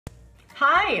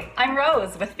Hi, I'm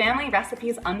Rose with Family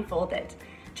Recipes Unfolded.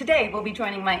 Today we'll be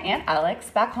joining my Aunt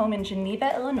Alixe back home in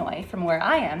Geneva, Illinois, from where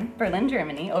I am, Berlin,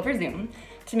 Germany, over Zoom,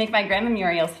 to make my Grandma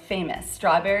Muriel's famous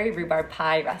strawberry rhubarb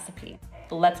pie recipe.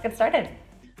 Let's get started.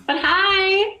 But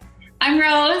hi, I'm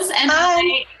Rose, and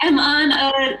I am on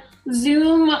a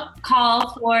Zoom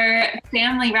call for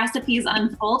Family Recipes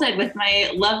Unfolded with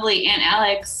my lovely Aunt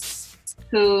Alixe,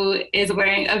 who is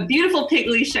wearing a beautiful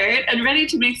Piggly shirt and ready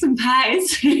to make some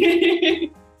pies.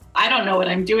 I don't know what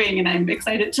I'm doing, and I'm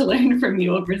excited to learn from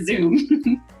you over Zoom.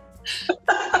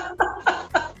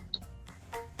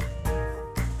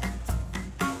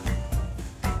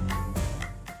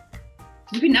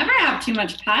 You can never have too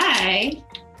much pie.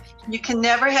 You can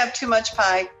never have too much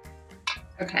pie.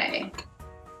 Okay,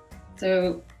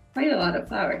 so quite a lot of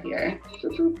flour here.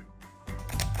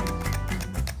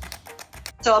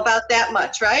 So about that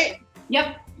much, right?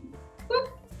 Yep.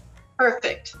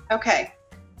 Perfect. Okay.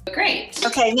 Great.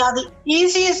 Okay, now the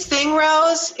easiest thing,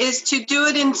 Rose, is to do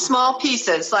it in small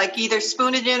pieces, like either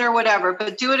spoon it in or whatever,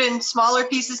 but do it in smaller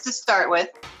pieces to start with.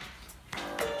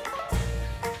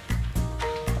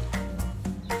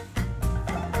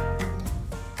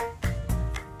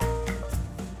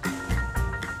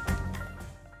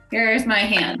 Here's my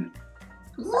hand.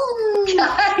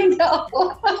 I know.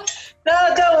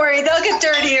 No, don't worry. They'll get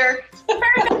dirtier.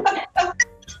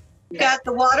 You got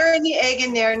the water and the egg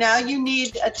in there. Now you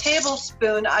need a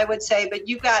tablespoon, I would say, but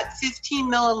you got 15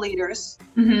 milliliters,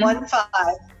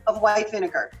 1/5 of white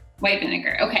vinegar. White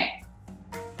vinegar, okay.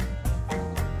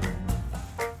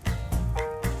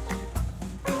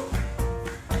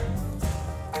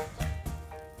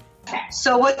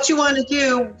 So what you want to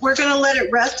do, we're going to let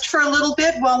it rest for a little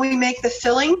bit while we make the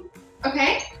filling.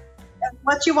 Okay. And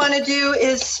what you want to do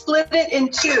is split it in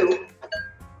two.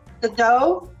 The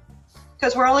dough,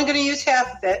 because we're only going to use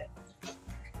half of it.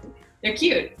 They're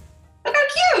cute. Look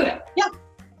how cute. Yeah.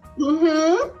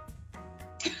 Mm-hmm.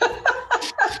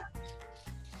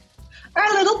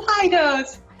 Our little pie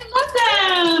doughs. I love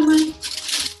them.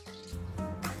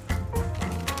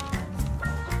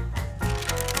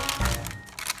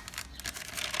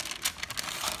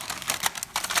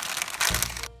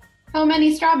 How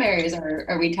many strawberries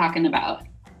are we talking about?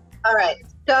 All right.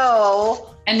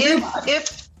 So And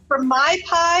if for my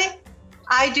pie,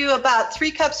 I do about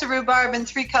 3 cups of rhubarb and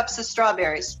 3 cups of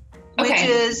strawberries, which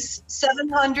is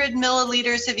 700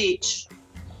 milliliters of each.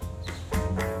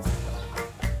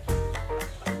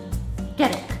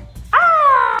 Get it.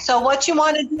 So what you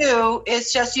want to do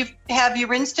is just, you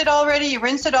rinsed it already, you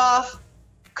rinse it off,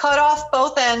 cut off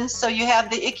both ends so you have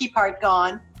the icky part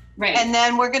gone. Right. And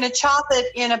then we're going to chop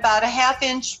it in about a 1/2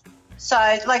 inch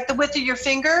size, like the width of your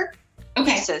finger,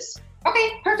 pieces.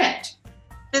 Okay, perfect.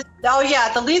 Oh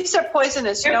yeah, the leaves are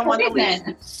poisonous. You don't want the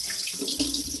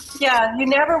leaves. Yeah, you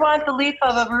never want the leaf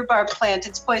of a rhubarb plant.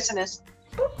 It's poisonous.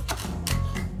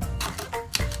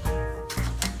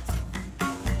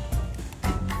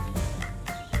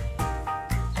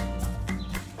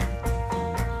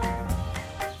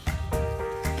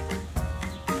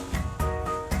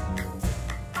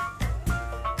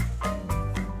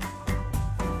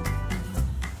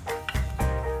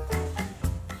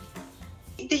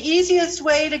 The easiest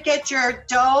way to get your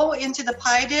dough into the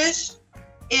pie dish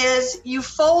is you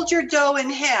fold your dough in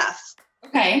half.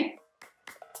 Okay.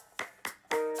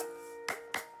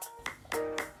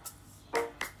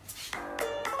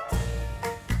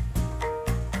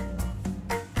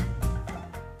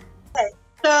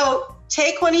 So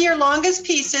take one of your longest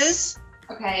pieces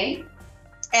Okay.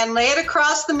 and lay it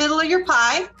across the middle of your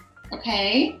pie.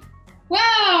 Okay.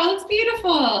 Wow, that's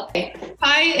beautiful.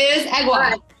 Pie is egg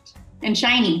white and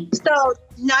shiny. So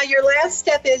now your last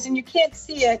step is, and you can't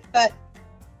see it, but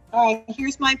all right,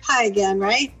 here's my pie again,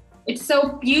 right? It's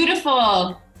so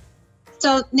beautiful.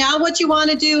 So now what you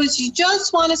want to do is you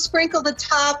just want to sprinkle the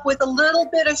top with a little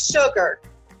bit of sugar.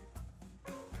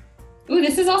 Ooh,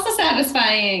 this is also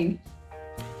satisfying.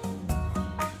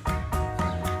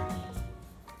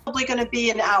 Probably going to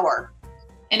be an hour.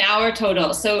 An hour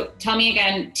total. So tell me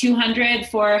again, 200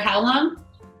 for how long?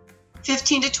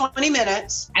 15 to 20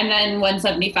 minutes. And then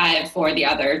 175 for the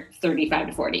other 35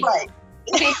 to 40. Right.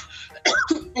 Okay.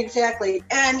 Exactly.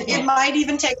 And it might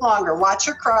even take longer. Watch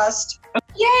your crust.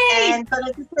 Yay! But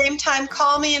at the same time,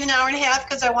 call me in an hour and a half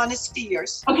because I want to see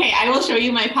yours. Okay, I will show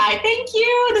you my pie. Thank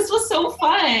you. This was so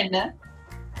fun.